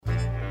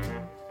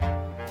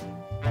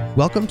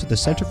Welcome to the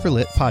Center for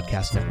Lit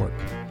Podcast Network.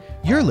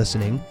 You're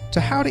listening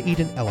to How to Eat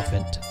an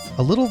Elephant,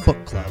 a little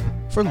book club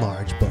for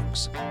large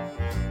books.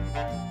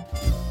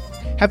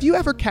 Have you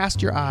ever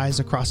cast your eyes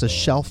across a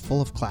shelf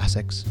full of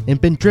classics and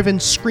been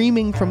driven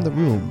screaming from the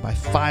room by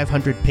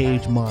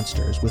 500-page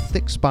monsters with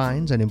thick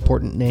spines and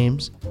important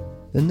names?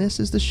 Then this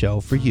is the show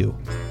for you.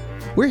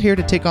 We're here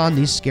to take on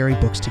these scary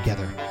books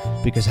together,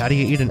 because how do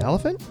you eat an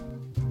elephant?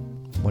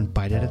 One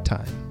bite at a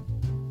time.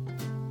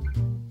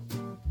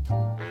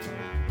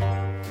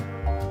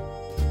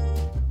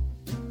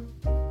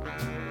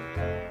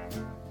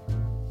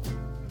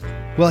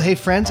 Well, hey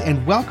friends,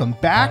 and welcome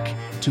back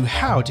to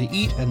How to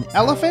Eat an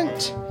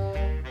Elephant.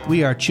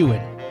 We are chewing,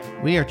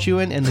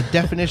 and the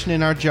definition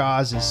in our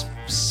jaws is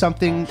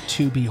something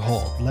to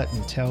behold, let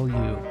me tell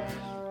you.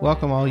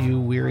 Welcome all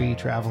you weary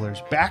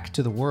travelers back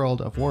to the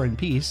world of War and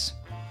Peace.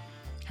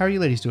 How are you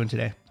ladies doing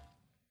today?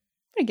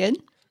 Pretty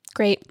good.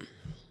 Great.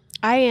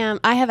 I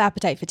have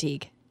appetite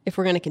fatigue, if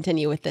we're going to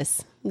continue with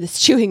this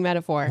chewing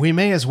metaphor. We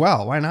may as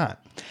well. Why not?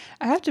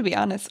 I have to be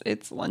honest,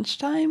 it's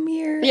lunchtime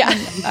here. Yeah.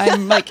 And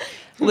I'm like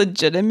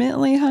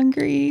legitimately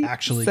hungry.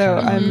 Actually, so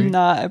kinda hungry. I'm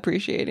not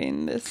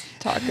appreciating this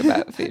talk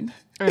about food.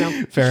 I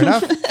know. Fair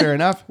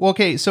enough. Well,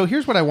 okay, so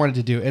here's what I wanted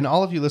to do, and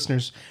all of you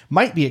listeners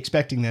might be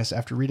expecting this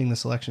after reading the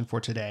selection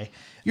for today.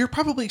 You're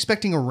probably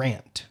expecting a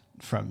rant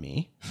from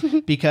me,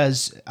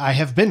 because I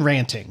have been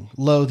ranting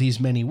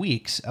these many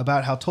weeks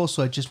about how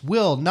Tolstoy just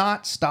will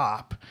not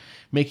stop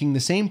making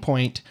the same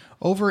point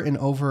over and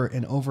over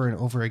and over and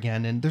over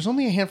again. And there's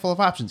only a handful of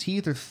options. He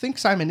either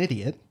thinks I'm an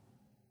idiot,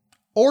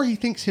 or he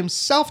thinks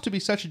himself to be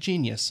such a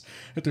genius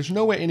that there's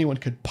no way anyone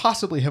could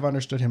possibly have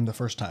understood him the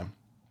first time.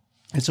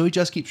 And so he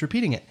just keeps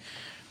repeating it.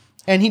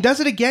 And he does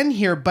it again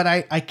here, but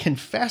I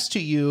confess to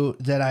you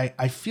that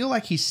I feel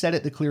like he said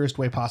it the clearest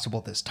way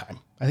possible this time.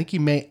 I think he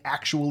may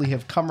actually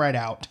have come right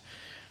out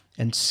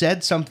and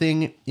said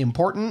something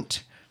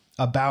important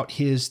about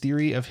his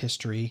theory of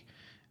history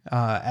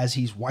as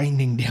he's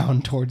winding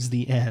down towards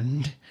the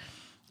end.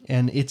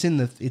 And it's in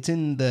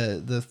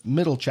the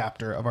middle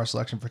chapter of our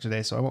selection for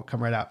today, so I won't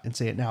come right out and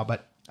say it now.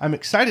 But I'm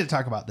excited to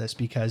talk about this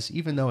because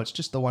even though it's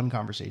just the one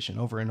conversation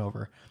over and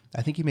over,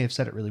 I think he may have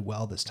said it really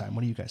well this time.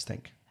 What do you guys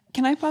think?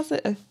 Can I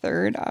posit a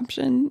third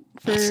option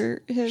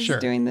for his Sure.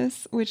 doing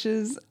this, which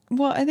is,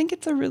 well, I think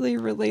it's a really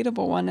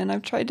relatable one, and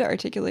I've tried to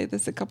articulate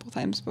this a couple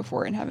times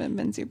before and haven't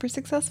been super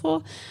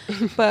successful.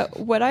 But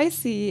what I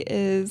see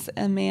is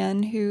a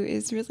man who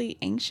is really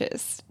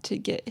anxious to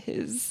get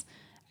his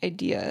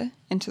idea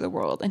into the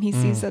world, and he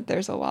sees that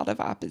there's a lot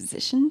of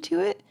opposition to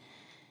it,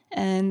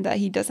 and that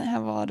he doesn't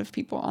have a lot of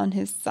people on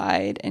his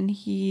side, and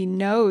he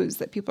knows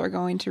that people are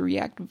going to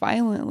react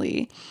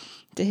violently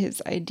to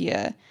his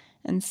idea.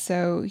 And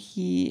so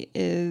he's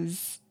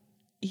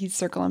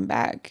circling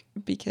back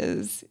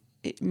because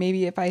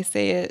maybe if I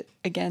say it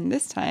again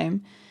this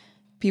time,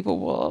 people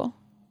will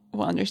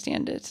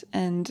understand it,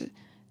 and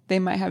they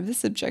might have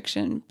this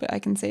objection, but I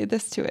can say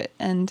this to it.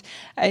 And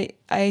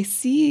I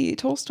see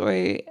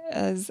Tolstoy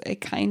as a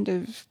kind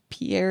of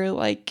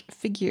Pierre-like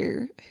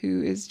figure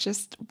who is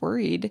just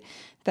worried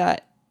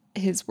that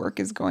his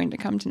work is going to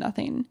come to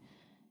nothing.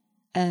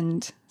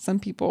 And some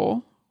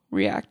people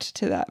react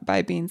to that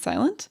by being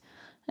silent,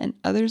 and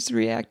others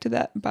react to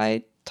that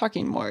by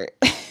talking more.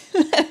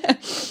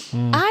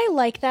 I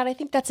like that. I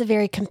think that's a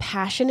very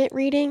compassionate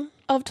reading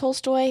of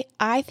Tolstoy.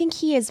 I think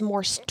he is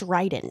more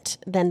strident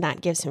than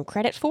that gives him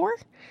credit for.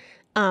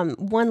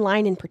 One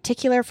line in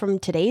particular from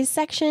today's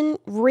section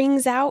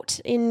rings out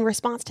in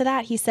response to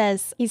that. He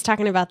says, he's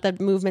talking about the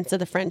movements of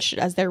the French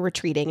as they're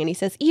retreating, and he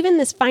says, even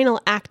this final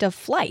act of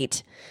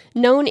flight,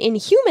 known in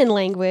human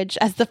language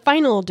as the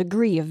final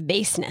degree of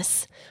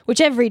baseness,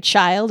 which every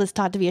child is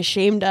taught to be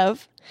ashamed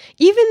of,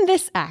 even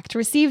this act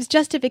receives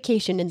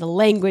justification in the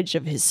language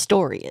of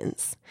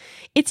historians.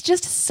 It's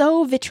just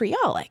so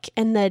vitriolic.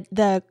 And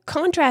the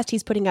contrast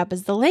he's putting up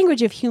is the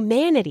language of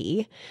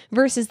humanity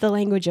versus the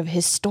language of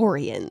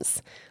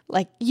historians.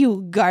 Like,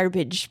 you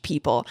garbage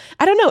people.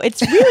 I don't know.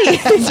 It's really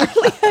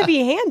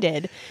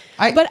heavy-handed.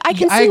 But I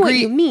can see what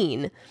you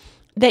mean.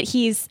 That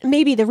he's,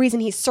 maybe the reason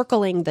he's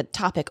circling the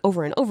topic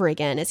over and over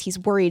again is he's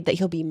worried that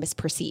he'll be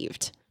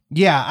misperceived.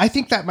 Yeah, I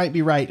think that might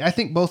be right. I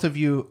think both of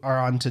you are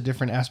onto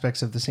different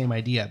aspects of the same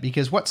idea,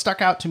 because what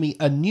stuck out to me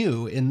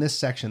anew in this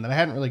section that I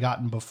hadn't really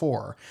gotten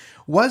before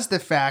was the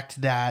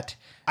fact that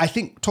I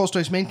think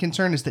Tolstoy's main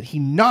concern is that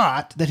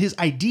his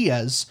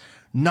ideas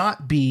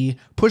not be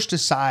pushed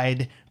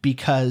aside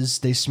because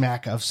they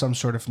smack of some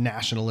sort of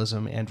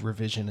nationalism and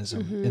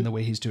revisionism in the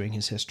way he's doing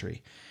his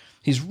history.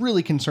 He's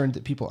really concerned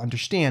that people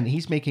understand that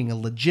he's making a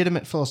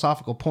legitimate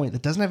philosophical point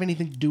that doesn't have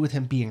anything to do with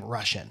him being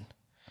Russian.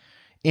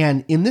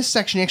 And in this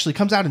section, he actually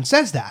comes out and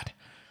says that.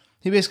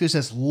 He basically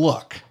says,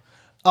 look,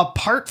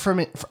 apart from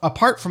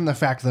the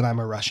fact that I'm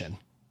a Russian,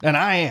 and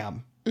I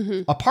am,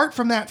 apart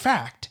from that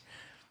fact,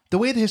 the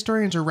way the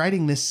historians are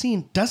writing this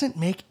scene doesn't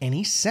make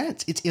any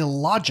sense. It's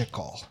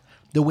illogical.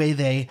 The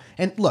way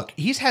and look,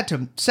 he's had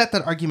to set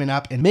that argument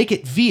up and make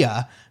it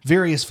via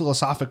various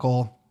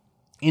philosophical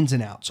ins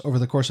and outs over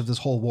the course of this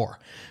whole war.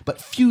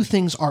 But few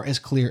things are as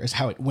clear as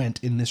how it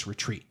went in this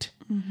retreat.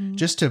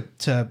 Just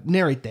to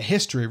narrate the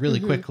history really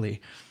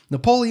quickly,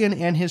 Napoleon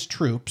and his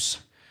troops,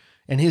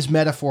 and his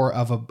metaphor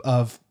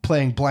of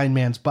playing blind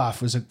man's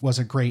buff was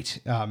a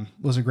great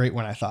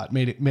one. I thought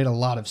made a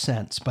lot of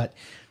sense. But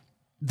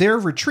their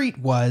retreat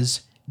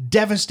was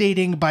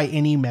devastating by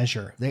any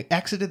measure. They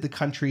exited the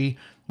country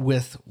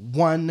with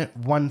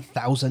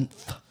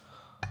 1/1000th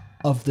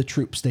of the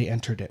troops they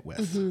entered it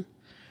with. I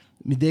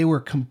mean, they were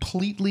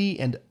completely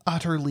and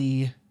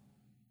utterly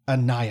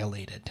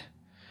annihilated,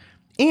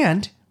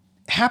 and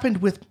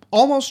happened with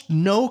almost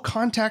no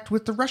contact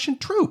with the Russian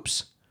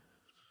troops.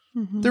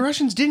 The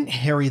Russians didn't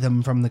harry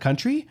them from the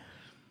country.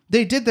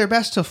 They did their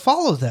best to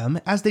follow them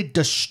as they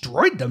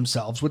destroyed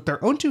themselves with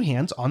their own two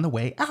hands on the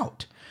way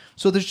out.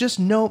 So there's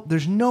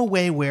no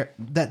way where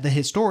that the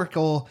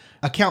historical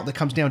account that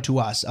comes down to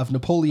us of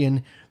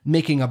Napoleon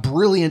making a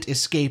brilliant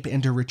escape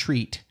and a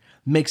retreat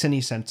makes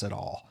any sense at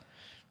all.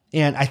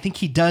 And I think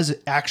he does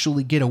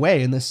actually get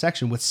away in this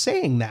section with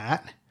saying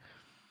that,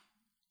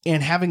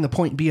 and having the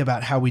point be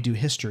about how we do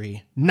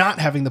history, not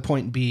having the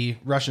point be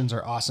Russians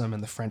are awesome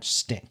and the French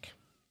stink,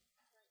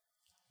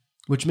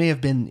 which may have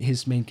been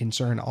his main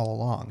concern all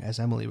along, as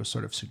Emily was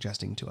sort of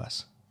suggesting to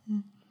us.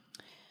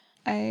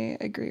 I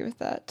agree with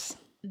that.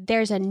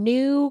 There's a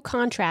new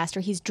contrast, or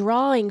he's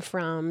drawing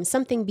from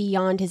something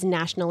beyond his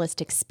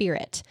nationalistic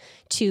spirit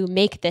to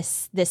make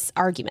this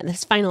argument,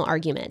 this final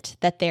argument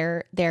that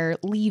they're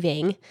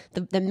leaving,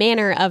 the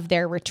manner of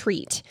their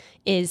retreat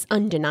is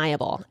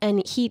undeniable.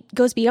 And he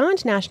goes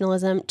beyond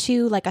nationalism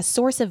to like a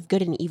source of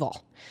good and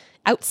evil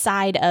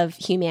outside of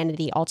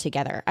humanity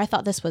altogether. I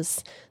thought this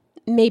was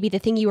maybe the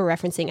thing you were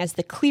referencing as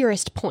the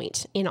clearest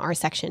point in our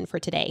section for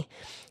today.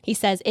 He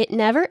says, it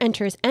never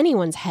enters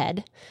anyone's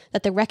head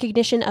that the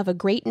recognition of a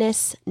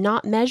greatness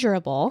not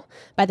measurable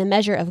by the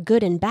measure of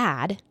good and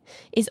bad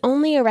is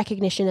only a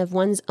recognition of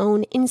one's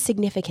own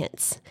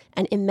insignificance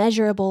and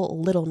immeasurable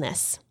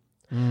littleness.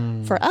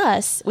 For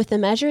us, with the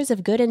measures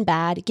of good and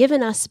bad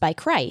given us by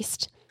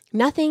Christ,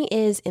 nothing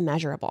is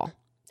immeasurable,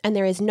 and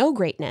there is no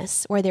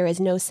greatness where there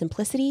is no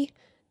simplicity,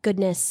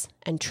 goodness,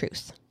 and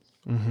truth.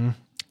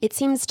 It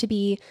seems to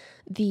be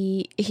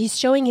he's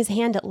showing his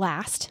hand at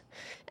last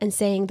and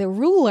saying, the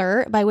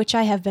ruler by which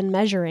I have been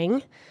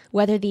measuring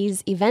whether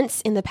these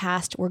events in the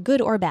past were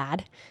good or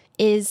bad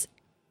is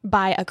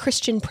by a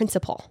Christian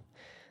principle.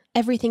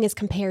 Everything is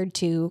compared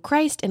to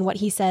Christ and what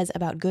he says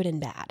about good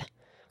and bad.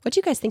 What do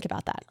you guys think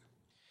about that?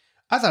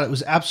 I thought it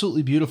was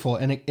absolutely beautiful,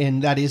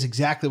 and that is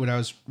exactly what I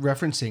was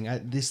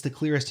referencing. This is the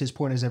clearest his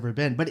point has ever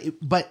been.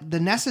 But the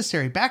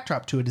necessary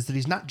backdrop to it is that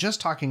he's not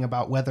just talking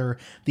about whether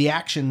the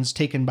actions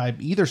taken by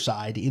either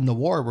side in the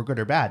war were good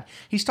or bad.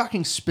 He's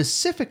talking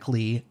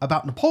specifically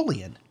about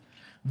Napoleon,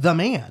 the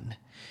man.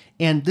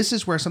 And this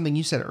is where something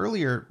you said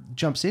earlier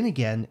jumps in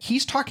again.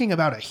 He's talking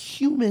about a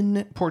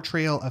human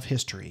portrayal of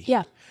history.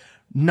 Yeah.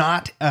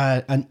 Not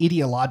an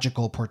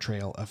ideological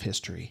portrayal of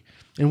history.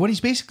 And what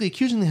he's basically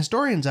accusing the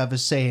historians of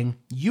is saying,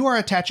 you are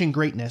attaching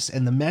greatness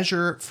and the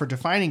measure for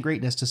defining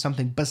greatness to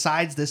something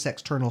besides this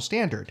external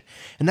standard.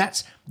 And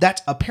that's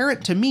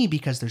apparent to me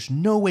because there's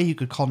no way you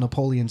could call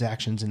Napoleon's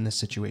actions in this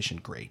situation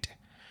great.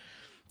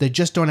 They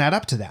just don't add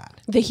up to that.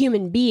 The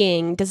human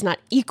being does not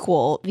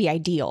equal the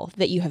ideal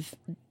that you have,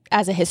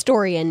 as a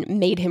historian,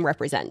 made him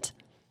represent.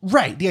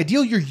 Right. The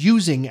ideal you're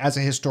using as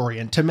a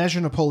historian to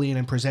measure Napoleon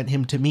and present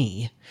him to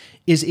me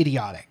is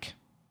idiotic.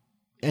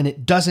 And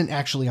it doesn't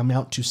actually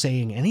amount to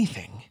saying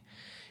anything.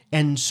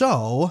 And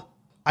so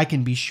I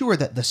can be sure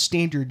that the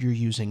standard you're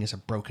using is a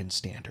broken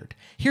standard.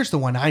 Here's the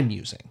one I'm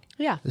using.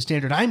 Yeah. The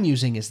standard I'm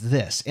using is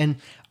this. And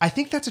I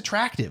think that's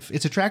attractive.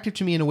 It's attractive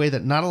to me in a way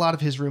that not a lot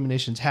of his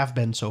ruminations have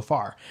been so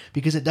far,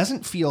 because it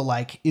doesn't feel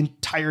like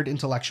tired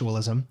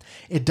intellectualism.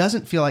 It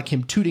doesn't feel like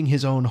him tooting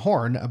his own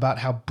horn about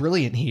how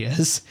brilliant he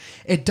is.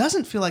 It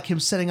doesn't feel like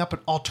him setting up an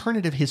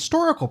alternative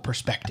historical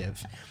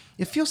perspective.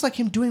 It feels like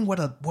him doing what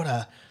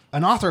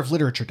an author of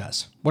literature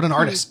does, what an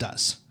artist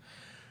does,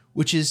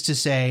 which is to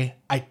say,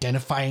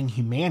 identifying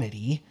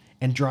humanity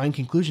and drawing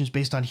conclusions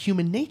based on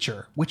human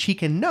nature, which he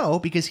can know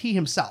because he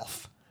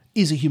himself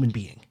is a human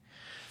being.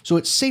 So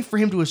it's safe for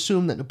him to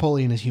assume that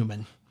Napoleon is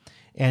human,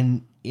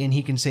 and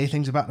he can say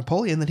things about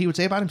Napoleon that he would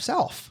say about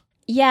himself.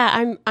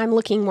 Yeah, I'm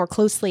looking more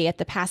closely at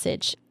the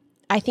passage.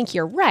 I think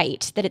you're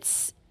right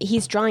that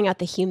he's drawing out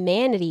the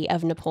humanity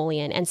of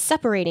Napoleon and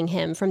separating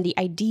him from the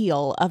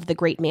ideal of the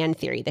great man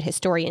theory that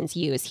historians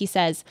use. He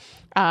says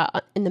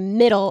in the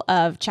middle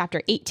of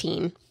chapter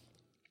 18,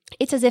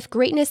 it's as if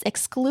greatness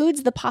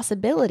excludes the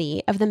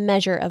possibility of the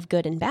measure of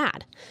good and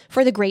bad.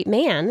 For the great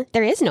man,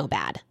 there is no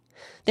bad.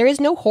 There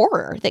is no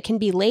horror that can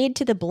be laid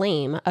to the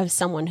blame of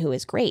someone who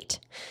is great.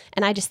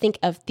 And I just think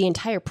of the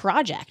entire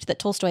project that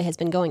Tolstoy has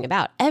been going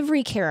about.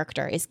 Every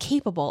character is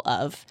capable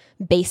of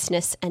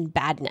baseness and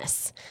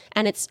badness.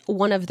 And it's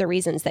one of the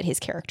reasons that his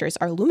characters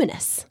are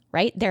luminous,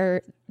 right?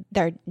 They're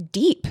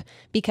deep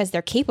because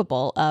they're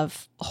capable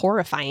of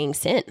horrifying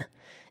sin.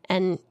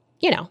 And,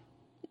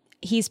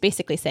 he's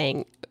basically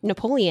saying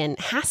Napoleon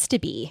has to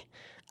be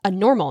a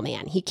normal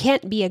man. He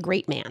can't be a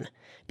great man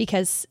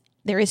because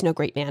there is no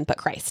great man but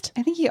Christ.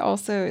 I think he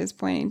also is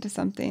pointing to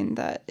something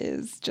that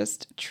is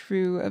just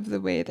true of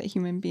the way that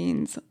human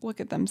beings look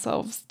at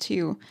themselves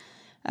too.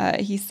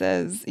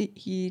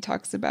 He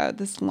talks about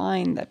this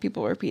line that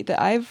people repeat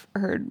that I've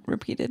heard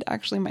repeated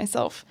actually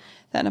myself,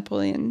 that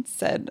Napoleon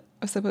said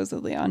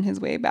supposedly on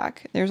his way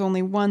back. There's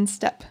only one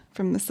step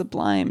from the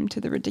sublime to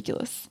the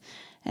ridiculous.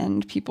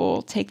 And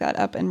people take that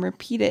up and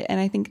repeat it. And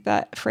I think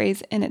that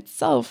phrase in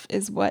itself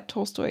is what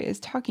Tolstoy is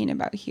talking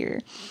about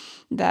here,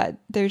 that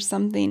there's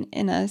something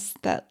in us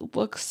that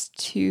looks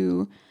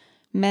to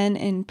men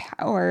in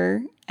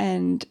power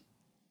and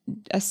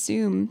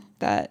assume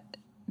that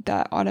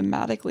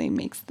automatically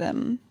makes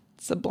them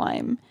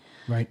sublime.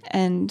 Right.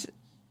 And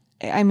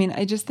I mean,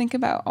 I just think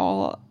about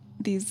all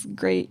these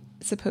great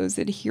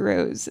supposed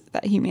heroes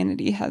that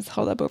humanity has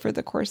held up over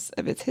the course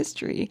of its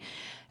history.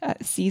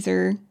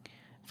 Caesar,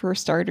 for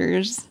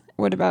starters.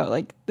 What about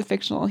like the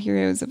fictional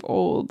heroes of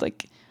old,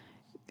 like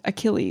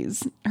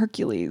Achilles,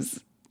 Hercules,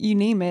 you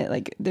name it?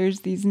 Like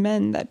there's these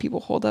men that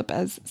people hold up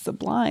as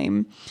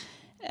sublime.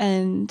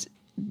 And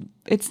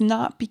it's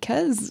not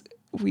because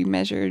we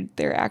measured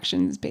their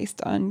actions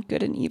based on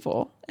good and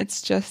evil.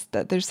 It's just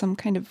that there's some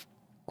kind of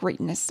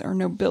greatness or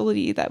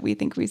nobility that we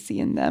think we see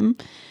in them.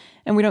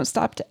 And we don't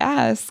stop to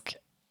ask,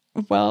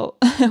 well,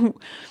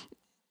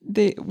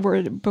 they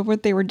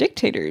were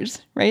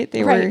dictators, right?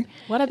 They were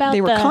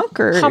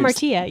conquerors.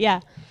 Hamartia,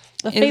 yeah.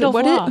 The fatal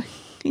flaw.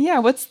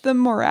 What's the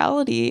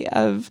morality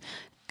of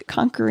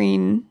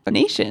conquering a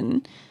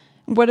nation?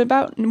 What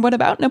about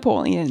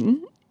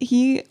Napoleon?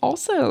 He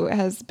also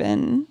has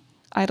been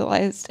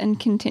idolized and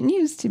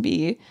continues to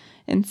be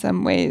in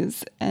some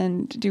ways.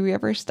 And do we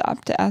ever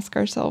stop to ask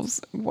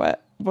ourselves,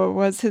 what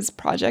was his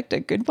project a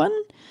good one?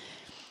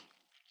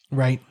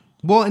 Right.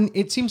 Well, and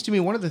it seems to me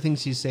one of the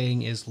things he's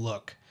saying is,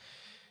 look,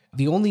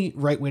 the only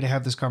right way to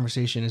have this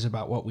conversation is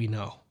about what we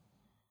know.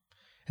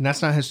 And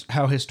that's not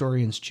how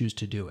historians choose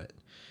to do it.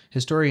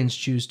 Historians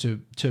choose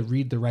to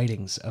read the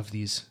writings of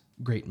these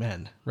great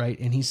men, right?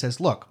 And he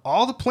says, look,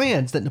 all the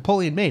plans that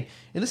Napoleon made,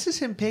 and this is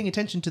him paying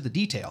attention to the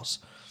details,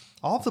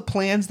 all of the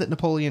plans that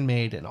Napoleon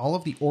made and all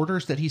of the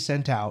orders that he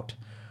sent out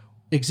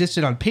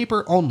existed on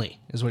paper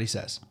only, is what he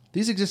says.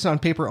 These existed on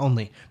paper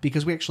only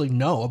because we actually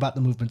know about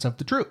the movements of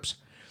the troops.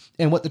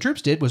 And what the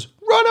troops did was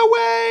run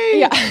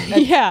away.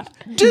 Yeah.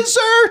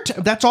 Desert.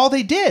 That's all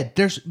they did.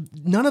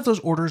 None of those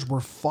orders were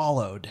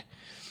followed.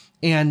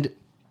 And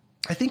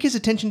I think his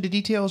attention to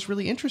detail is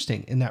really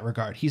interesting in that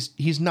regard.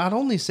 He's not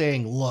only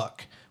saying,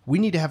 look, we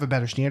need to have a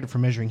better standard for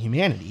measuring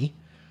humanity,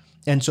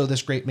 and so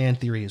this great man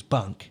theory is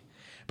bunk.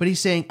 But he's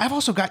saying, I've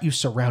also got you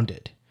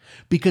surrounded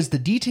because the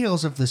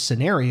details of the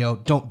scenario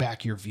don't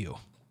back your view.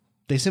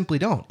 They simply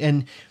don't.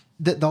 And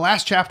the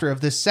last chapter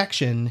of this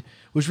section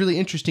was really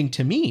interesting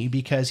to me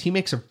because he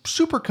makes a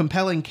super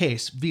compelling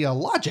case via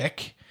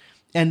logic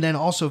and then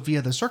also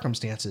via the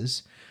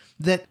circumstances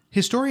that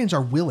historians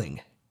are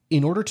willing,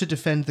 in order to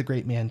defend the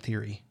great man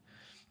theory,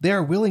 they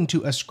are willing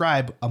to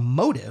ascribe a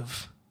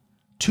motive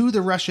to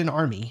the Russian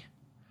army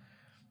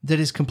that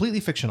is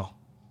completely fictional.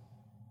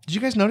 Did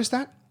you guys notice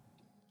that?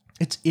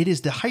 It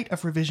is the height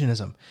of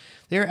revisionism.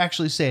 They're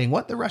actually saying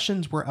what the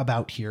Russians were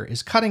about here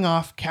is cutting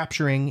off,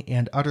 capturing,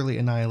 and utterly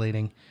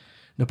annihilating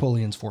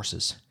Napoleon's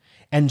forces.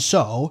 And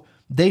so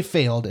they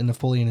failed, and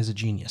Napoleon is a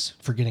genius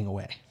for getting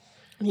away.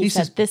 He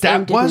said, says, this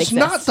that was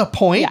not the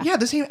point. Yeah.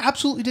 This aim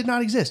absolutely did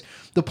not exist.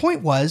 The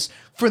point was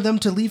for them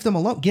to leave them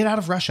alone. Get out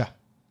of Russia.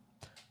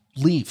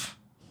 Leave.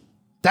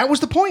 That was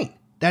the point.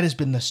 That has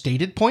been the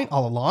stated point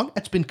all along.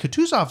 It's been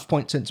Kutuzov's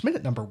point since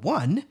minute number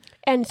 1.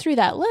 And through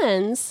that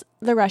lens,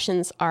 the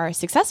Russians are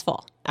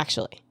successful,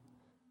 actually.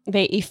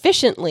 They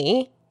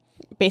efficiently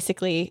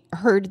basically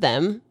herd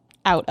them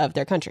out of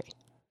their country.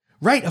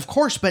 Right, of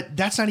course, but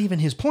that's not even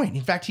his point.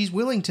 In fact, he's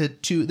willing to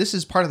this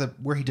is part of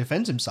where he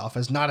defends himself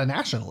as not a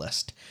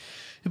nationalist.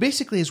 He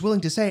basically is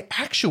willing to say,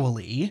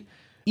 actually,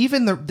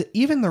 even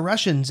the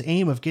Russians'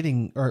 aim of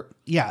getting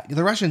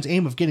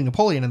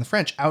Napoleon and the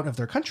French out of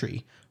their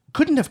country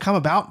couldn't have come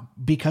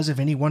about because of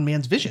any one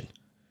man's vision.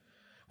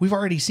 We've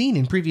already seen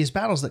in previous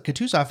battles that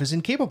Kutuzov is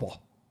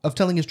incapable of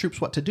telling his troops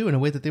what to do in a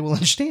way that they will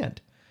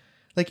understand.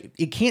 Like,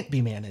 it can't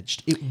be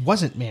managed. It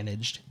wasn't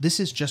managed.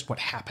 This is just what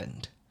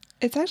happened.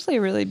 It's actually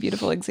a really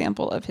beautiful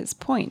example of his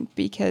point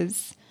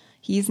because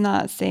he's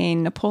not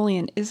saying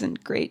Napoleon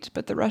isn't great,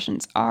 but the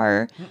Russians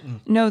are.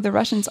 Mm-mm. No, the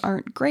Russians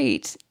aren't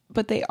great,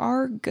 but they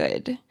are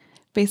good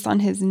based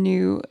on his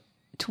new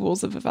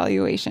tools of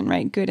evaluation,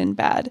 right? Good and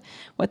bad.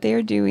 What they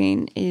are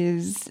doing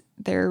is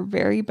their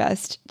very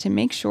best to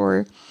make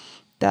sure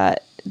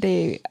that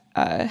they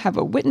have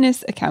a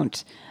witness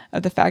account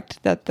of the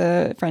fact that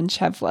the French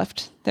have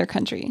left their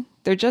country.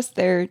 They're just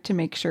there to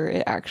make sure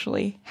it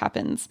actually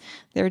happens.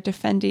 They're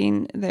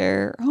defending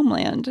their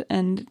homeland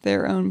and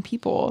their own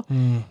people.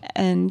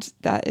 And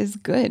that is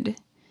good,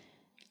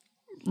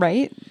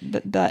 right?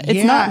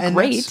 It's not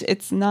great.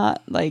 It's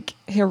not like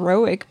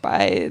heroic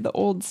by the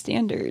old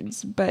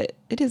standards, but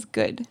it is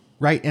good.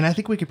 Right. And I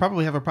think we could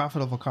probably have a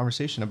profitable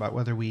conversation about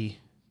whether we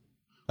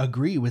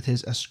agree with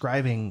his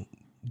ascribing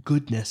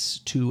goodness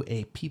to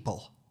a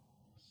people.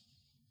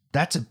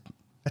 That's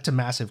a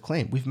massive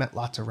claim. We've met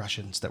lots of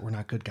Russians that were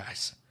not good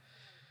guys.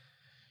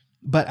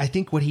 But I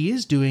think what he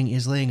is doing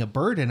is laying a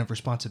burden of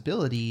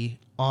responsibility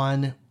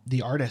on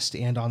the artist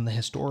and on the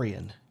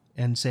historian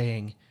and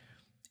saying,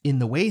 in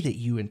the way that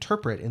you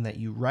interpret and that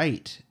you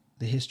write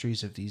the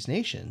histories of these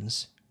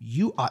nations,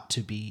 you ought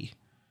to be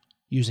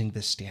using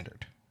this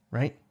standard,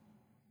 right?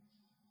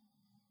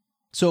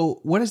 So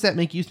what does that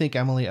make you think,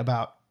 Emily,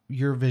 about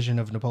your vision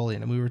of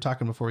Napoleon? And we were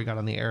talking before we got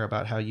on the air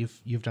about how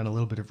you've done a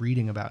little bit of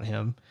reading about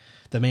him,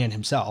 the man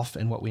himself,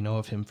 and what we know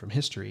of him from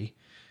history.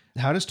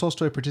 How does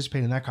Tolstoy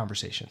participate in that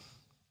conversation?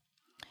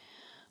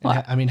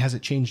 Well, I mean, has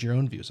it changed your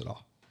own views at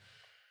all?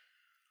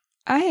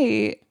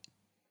 I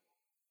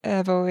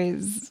have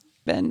always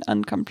been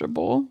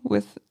uncomfortable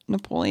with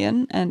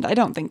Napoleon, and I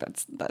don't think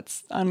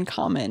that's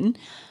uncommon,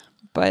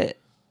 but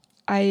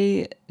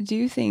I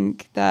do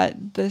think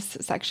that this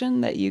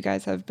section that you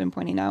guys have been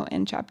pointing out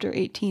in chapter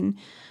 18,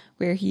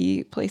 where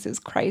he places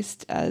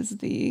Christ as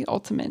the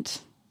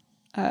ultimate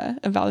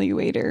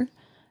evaluator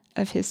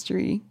of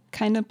history,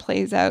 kind of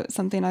plays out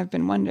something I've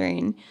been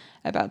wondering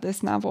about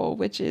this novel,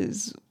 which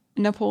is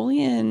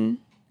Napoleon,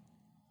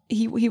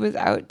 he was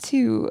out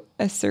to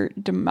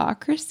assert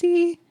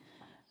democracy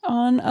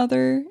on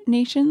other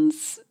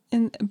nations,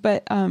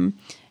 but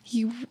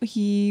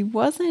he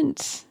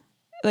wasn't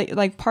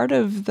like part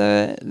of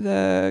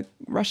the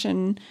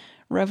Russian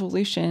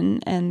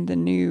Revolution and the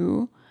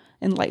new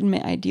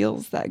Enlightenment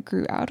ideals that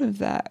grew out of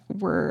that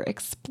were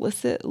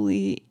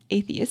explicitly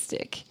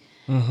atheistic.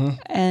 Mm-hmm.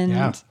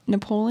 And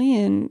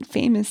Napoleon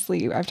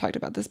famously, I've talked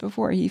about this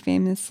before, he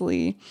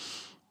famously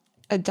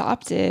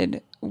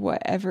adopted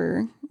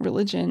whatever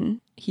religion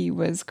he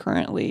was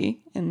currently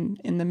in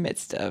the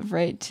midst of,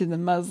 right? To the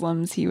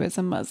Muslims, he was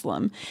a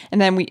Muslim.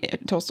 And then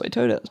Tolstoy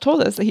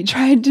told us that he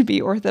tried to be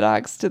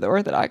Orthodox to the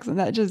Orthodox, and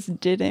that just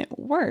didn't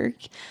work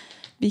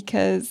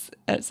because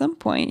at some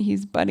point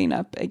he's butting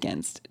up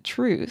against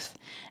truth.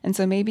 And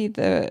so maybe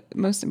the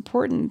most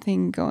important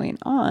thing going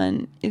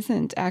on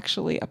isn't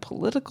actually a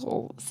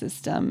political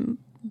system,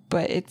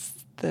 but it's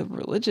the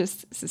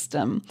religious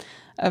system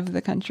of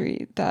the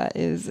country that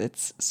is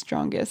its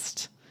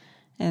strongest,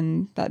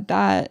 and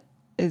that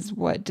is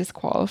what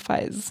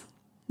disqualifies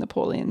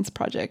Napoleon's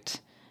project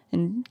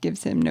and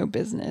gives him no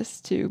business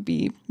to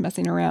be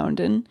messing around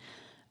in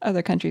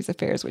other countries'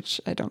 affairs, which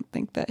I don't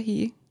think that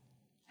he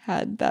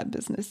had that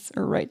business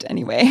or right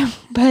anyway.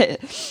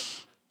 But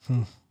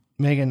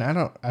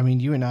Megan,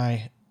 you and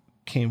I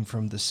came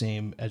from the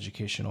same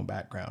educational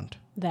background.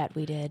 That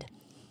we did.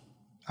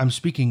 I'm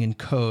speaking in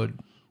code,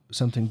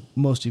 something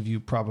most of you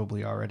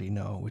probably already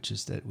know, which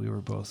is that we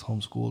were both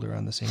homeschooled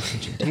around the same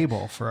kitchen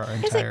table for our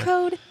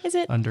entire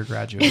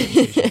undergraduate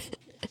education.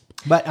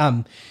 But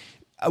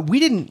we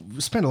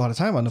didn't spend a lot of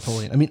time on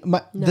Napoleon. I mean,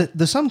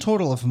 the sum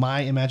total of my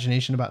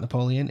imagination about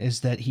Napoleon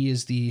is that he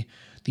is the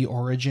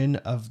origin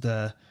of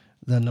the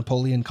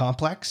Napoleon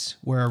complex,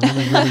 where a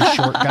really, really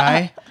short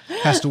guy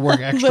has to work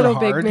extra hard.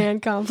 Little big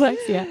man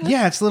complex, yeah.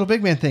 Yeah, it's a little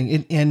big man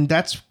thing. And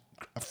that's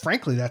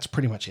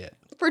pretty much it.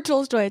 For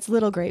Tolstoy, it's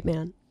little great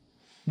man.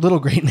 Little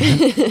great man.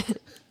 The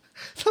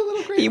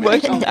little great he man.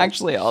 wasn't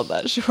actually all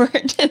that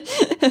short.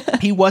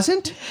 He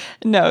wasn't?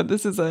 No,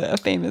 this is a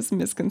famous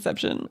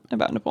misconception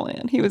about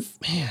Napoleon. He was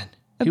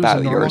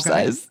about your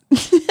size.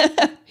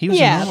 He was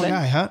a normal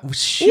guy, huh?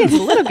 Shoot. He was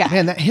a little guy.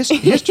 Man, that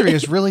history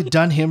has really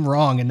done him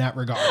wrong in that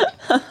regard.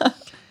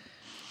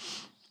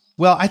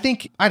 Well, I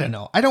don't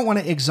know. I don't want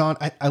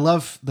to I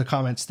love the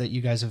comments that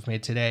you guys have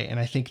made today, and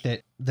I think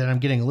that I'm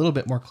getting a little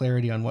bit more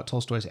clarity on what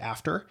Tolstoy's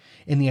after,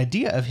 and the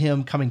idea of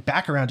him coming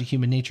back around to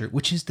human nature,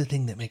 which is the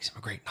thing that makes him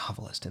a great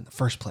novelist in the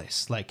first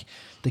place. Like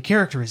the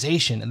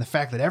characterization and the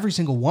fact that every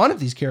single one of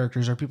these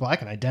characters are people I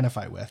can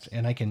identify with,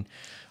 and I can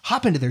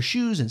hop into their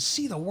shoes and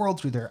see the world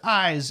through their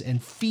eyes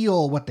and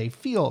feel what they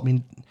feel. I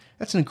mean,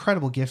 that's an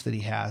incredible gift that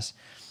he has,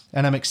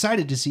 and I'm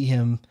excited to see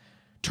him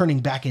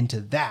turning back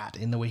into that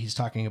in the way he's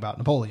talking about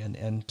Napoleon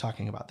and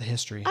talking about the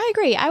history. I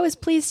agree. I was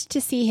pleased to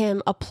see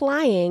him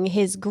applying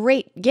his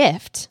great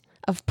gift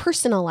of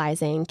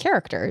personalizing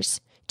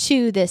characters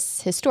to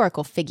this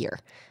historical figure.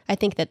 I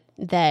think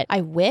that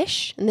I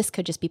wish, and this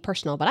could just be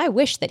personal, but I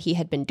wish that he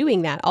had been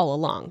doing that all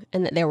along,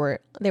 and that there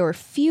were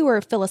fewer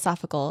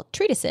philosophical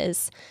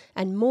treatises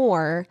and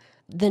more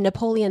the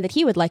Napoleon that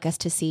he would like us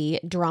to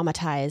see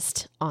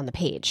dramatized on the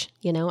page.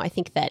 You know, I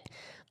think that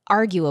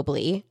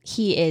arguably,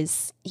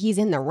 he's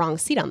in the wrong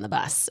seat on the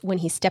bus when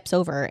he steps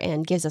over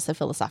and gives us a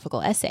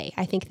philosophical essay.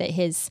 I think that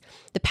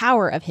the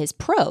power of his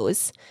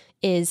prose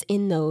is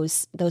in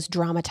those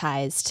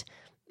dramatized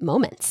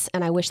moments,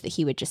 and I wish that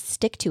he would just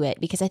stick to it,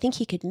 because I think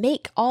he could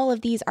make all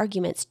of these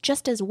arguments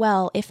just as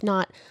well, if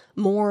not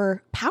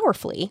more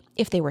powerfully,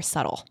 if they were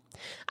subtle.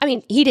 I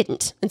mean, he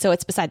didn't, and so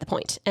it's beside the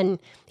point. And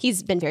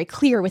he's been very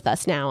clear with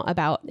us now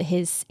about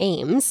his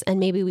aims, and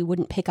maybe we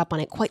wouldn't pick up on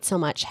it quite so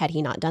much had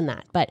he not done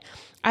that. But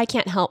I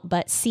can't help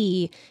but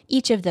see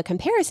each of the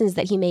comparisons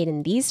that he made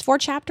in these 4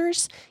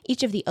 chapters,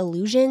 each of the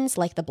allusions,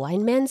 like the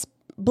blind man's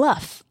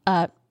buff,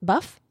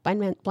 Blind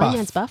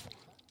Man's Buff.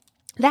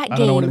 That game. I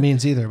don't know what it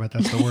means either, but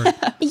that's the word.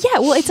 Yeah,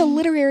 well, it's a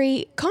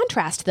literary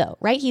contrast, though,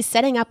 right? He's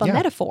setting up a Yeah.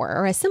 metaphor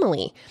or a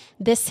simile.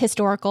 This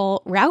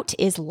historical route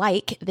is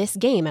like this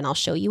game, and I'll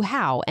show you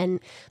how. And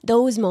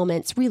those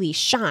moments really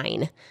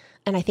shine.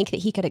 And I think that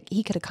he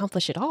could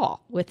accomplish it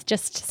all with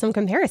just some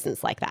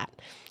comparisons like that.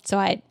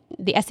 So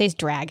the essays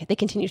drag. They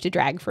continue to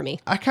drag for me.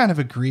 I kind of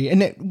agree.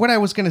 And what I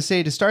was going to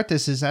say to start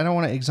this is I don't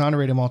want to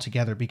exonerate him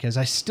altogether, because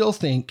I still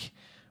think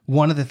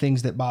one of the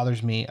things that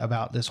bothers me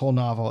about this whole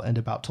novel and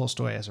about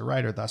Tolstoy as a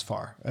writer thus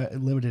far,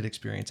 limited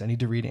experience. I need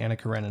to read Anna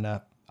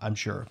Karenina, I'm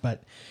sure.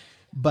 But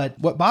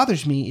what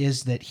bothers me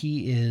is that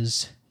he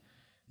is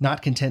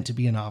not content to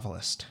be a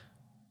novelist.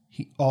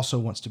 He also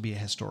wants to be a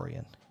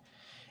historian.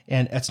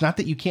 And it's not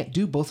that you can't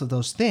do both of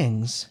those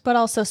things. But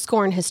also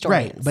scorn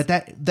historians. Right. But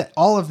that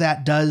all of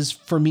that does,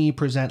 for me,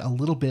 present a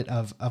little bit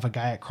of a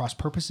guy at cross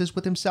purposes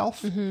with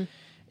himself. Mm-hmm.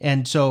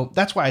 And so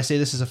that's why I say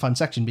this is a fun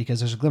section, because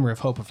there's a glimmer of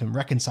hope of him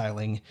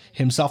reconciling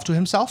himself to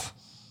himself.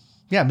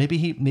 Yeah, maybe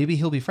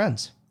he'll be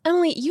friends.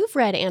 Emily, you've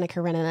read Anna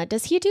Karenina.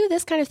 Does he do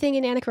this kind of thing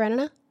in Anna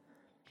Karenina?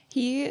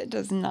 He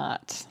does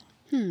not.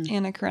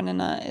 Anna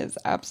Karenina is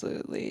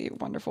absolutely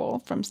wonderful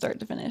from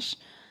start to finish.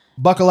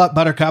 Buckle up,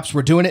 buttercups.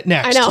 We're doing it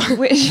next. I know.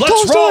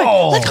 Let's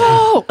roll. Let's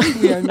go.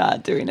 We are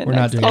not doing it We're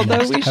next. not doing it Although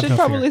next. we Have should no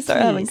probably fear.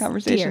 start having Please,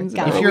 conversations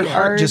dear about God. If what your we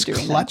heart are just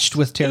doing clutched next.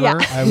 with terror, Yeah.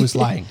 I was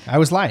lying.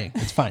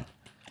 It's fine.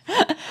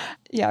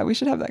 Yeah, we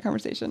should have that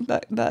conversation.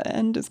 That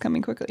end is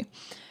coming quickly.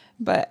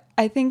 But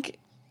I think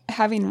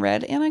having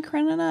read Anna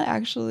Karenina,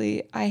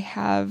 actually, I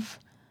have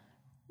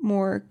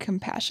more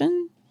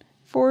compassion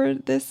for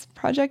this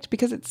project,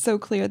 because it's so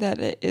clear that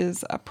it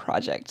is a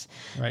project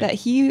that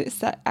he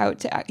set out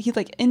to act. He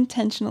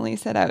intentionally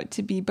set out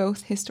to be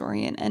both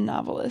historian and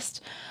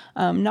novelist,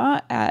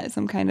 not at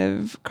some kind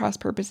of cross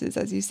purposes,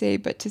 as you say,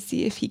 but to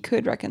see if he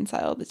could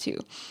reconcile the two,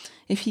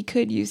 if he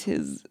could use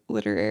his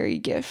literary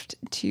gift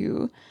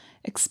to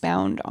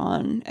expound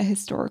on a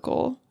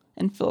historical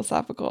and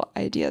philosophical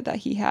idea that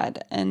he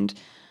had. And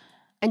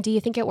do you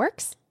think it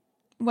works?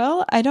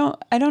 well, I don't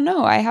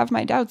know. I have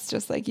my doubts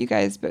just like you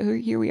guys, but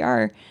here we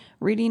are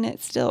reading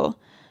it still,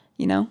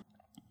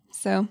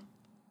 So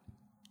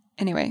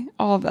anyway,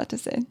 all of that to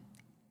say,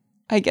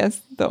 I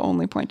guess the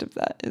only point of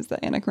that is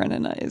that Anna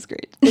Karenina is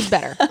great. It's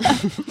better.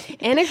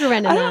 Anna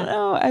Karenina. I don't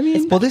know. I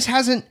mean, Well, this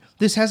hasn't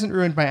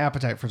ruined my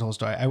appetite for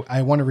Tolstoy.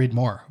 I want to read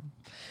more.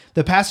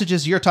 The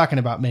passages you're talking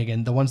about,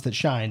 Megan, the ones that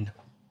shine,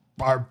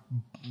 are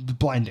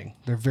blinding.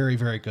 They're very,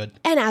 very good.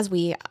 And as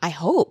we, I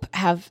hope,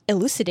 have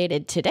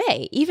elucidated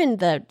today, even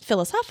the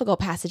philosophical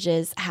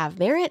passages have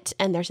merit,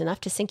 and there's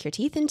enough to sink your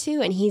teeth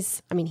into. And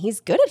he's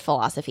good at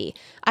philosophy.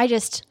 I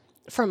just,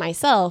 for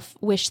myself,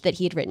 wish that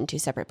he had written 2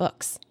 separate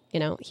books.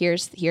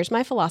 Here's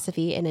my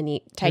philosophy in a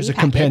neat, tidy There's a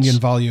package. companion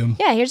volume.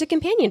 Yeah, here's a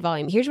companion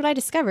volume. Here's what I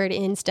discovered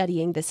in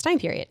studying this time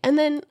period. And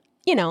then,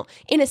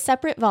 in a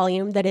separate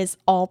volume that is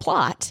all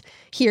plot,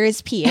 here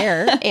is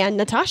Pierre and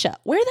Natasha.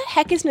 Where the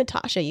heck is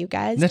Natasha, you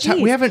guys? Jeez.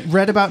 We haven't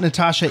read about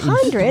Natasha in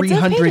Hundreds of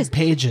 300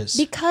 pages.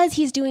 Because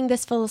he's doing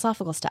this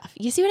philosophical stuff.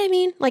 You see what I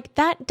mean?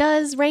 That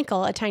does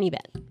rankle a tiny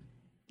bit.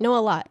 No,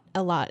 a lot.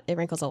 It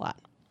rankles a lot.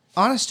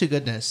 Honest to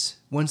goodness,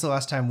 when's the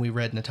last time we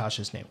read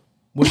Natasha's name?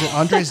 Was it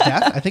Andre's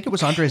death? I think it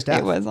was Andre's death.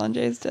 it was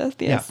Andre's death.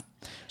 Yes.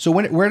 Yeah. So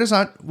when does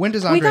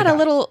Andre We got die? a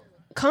little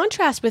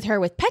contrast with her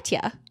with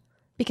Petya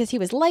because he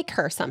was like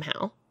her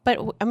somehow.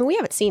 But we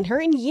haven't seen her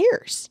in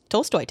years.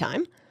 Tolstoy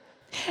time.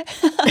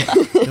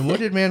 The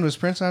Wounded Man was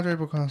Prince Andrei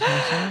Bukowski.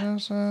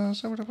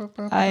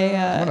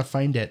 I want to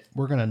find it.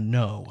 We're going to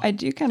know. I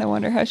do kind of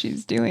wonder how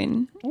she's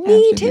doing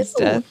Me after his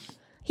too. death.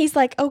 He's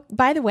like, oh,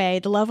 by the way,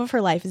 the love of her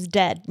life is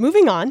dead.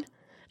 Moving on.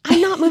 I'm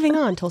not moving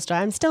on, Tolstoy.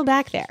 I'm still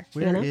back there.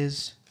 Where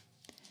is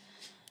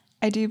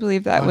I do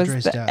believe that Andre's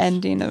was the death.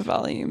 ending of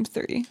volume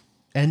 3.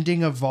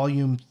 ending of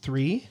volume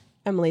 3?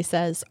 Emily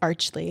says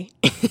archly.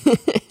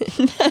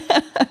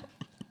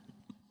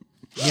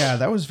 Yeah,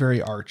 that was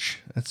very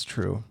arch. That's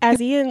true.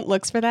 As Ian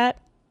looks for that,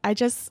 I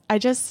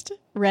just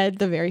read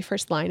the very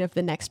first line of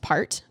the next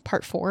part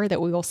 4,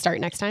 that we will start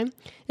next time.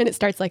 And it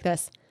starts like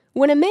this.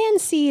 When a man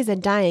sees a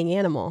dying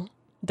animal, ...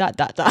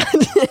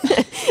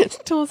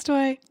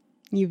 Tolstoy,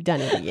 you've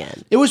done it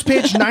again. It was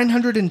page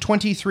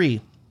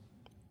 923.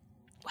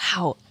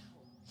 Wow.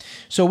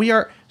 So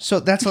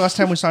that's the last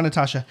time we saw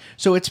Natasha.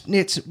 So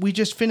we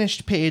just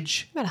finished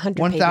page About 100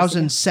 pages ago.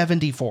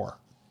 1074.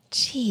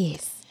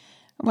 Jeez.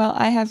 Well,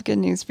 I have good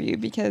news for you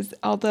because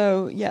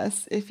although,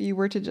 yes, if you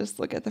were to just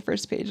look at the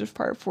first page of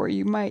part 4,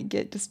 you might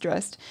get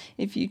distressed.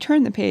 If you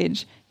turn the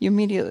page, you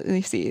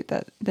immediately see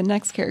that the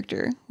next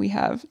character we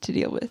have to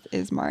deal with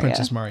is Maria.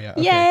 Princess Maria.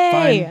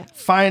 Okay. Yay!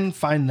 Fine,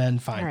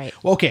 All right.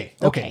 Well, okay,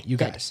 Okay, you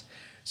good. guys.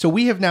 So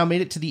we have now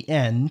made it to the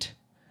end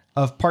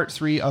of part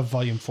 3 of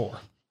volume 4.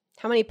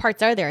 How many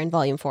parts are there in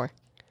volume 4?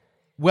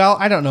 Well,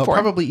 I don't know. 4.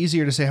 Probably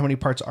easier to say how many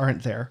parts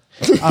aren't there.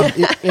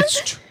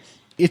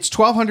 It's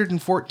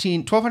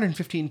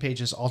 1,215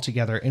 pages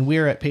altogether, and we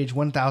are at page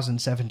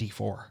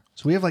 1,074.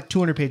 So we have like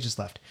 200 pages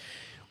left,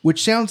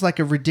 which sounds like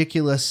a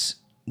ridiculous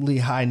unexpectedly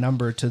high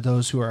number to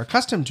those who are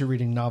accustomed to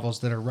reading novels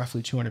that are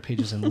roughly 200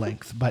 pages in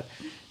length, but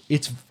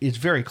it's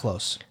very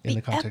close in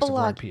the context of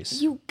War and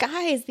Peace. You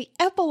guys, the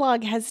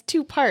epilogue has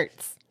 2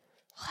 parts.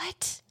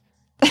 What?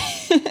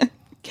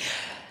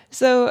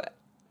 So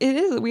it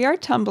is. We are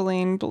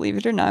tumbling, believe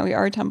it or not, we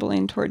are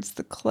tumbling towards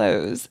the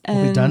close. And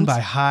We'll be done by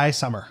high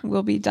summer.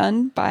 We'll be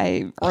done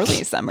by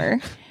early summer.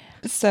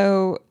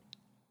 So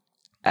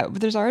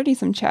there's already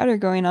some chatter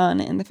going on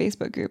in the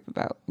Facebook group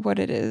about what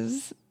it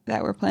is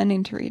that we're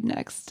planning to read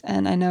next.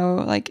 And I know,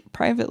 like,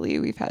 privately,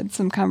 we've had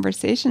some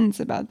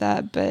conversations about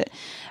that, but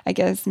I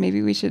guess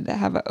maybe we should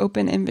have an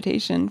open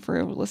invitation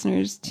for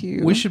listeners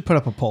to... We should put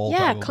up a poll. Yeah,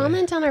 probably.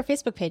 comment on our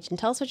Facebook page and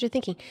tell us what you're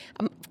thinking.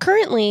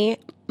 Currently,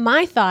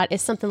 my thought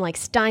is something like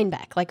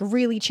Steinbeck, like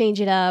really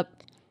change it up,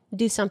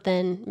 do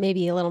something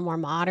maybe a little more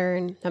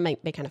modern. That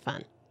might be kind of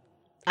fun.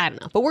 I don't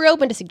know, but we're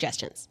open to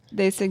suggestions.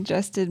 They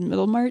suggested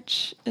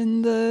Middlemarch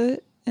in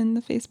the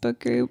Facebook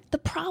group. The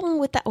problem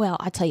with that, well,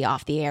 I'll tell you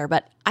off the air,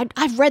 but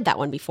I've read that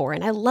one before,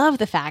 and I love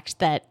the fact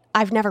that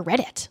I've never read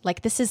it.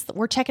 Like,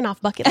 we're checking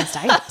off bucket list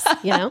items,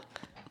 you know?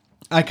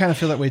 I kind of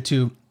feel that way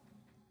too.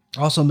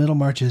 Also,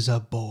 Middlemarch is a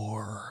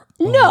bore.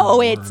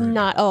 No, it's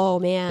not. Oh,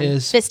 man.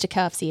 Is-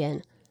 Fisticuffs,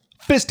 Ian.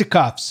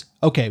 Fisticuffs.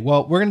 Okay,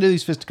 well, we're going to do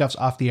these fisticuffs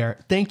off the air.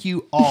 Thank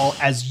you all,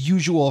 as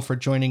usual, for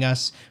joining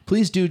us.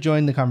 Please do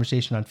join the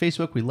conversation on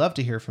Facebook. We love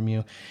to hear from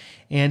you.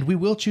 And we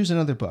will choose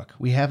another book.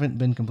 We haven't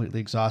been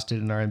completely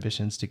exhausted in our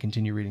ambitions to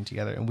continue reading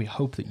together, and we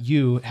hope that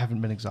you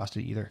haven't been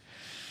exhausted either.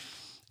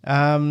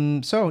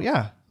 So,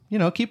 yeah,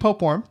 keep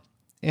hope warm,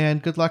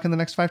 and good luck in the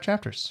next 5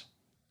 chapters.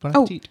 Bon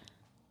appetit.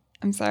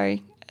 I'm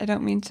sorry. I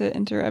don't mean to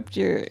interrupt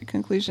your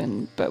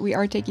conclusion, but we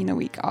are taking a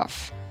week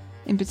off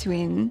in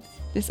between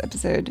this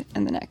episode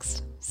and the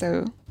next.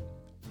 So,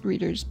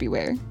 readers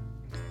beware.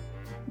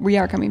 We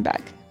are coming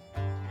back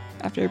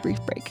after a brief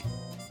break.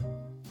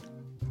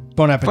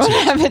 Bon appetit.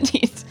 Bon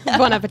appetit.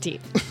 Bon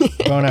appetit.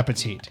 Bon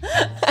appetit.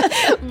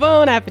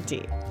 Bon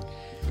appetit.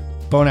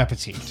 Bon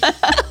appetit.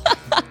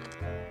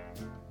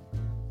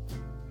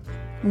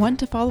 Want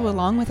to follow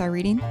along with our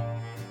reading?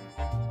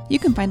 You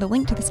can find a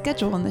link to the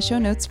schedule in the show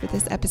notes for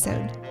this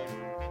episode.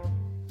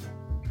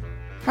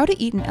 How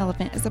to Eat an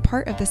Elephant is a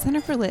part of the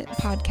Center for Lit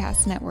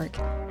podcast network.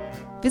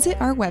 Visit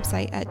our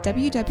website at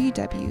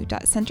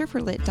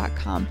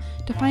www.centerforlit.com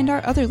to find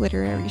our other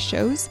literary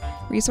shows,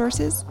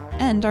 resources,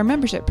 and our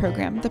membership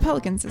program, the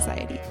Pelican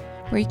Society,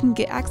 where you can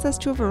get access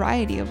to a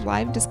variety of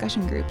live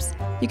discussion groups.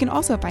 You can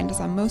also find us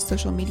on most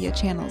social media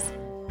channels.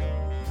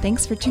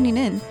 Thanks for tuning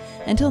in.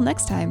 Until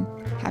next time,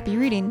 happy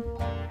reading.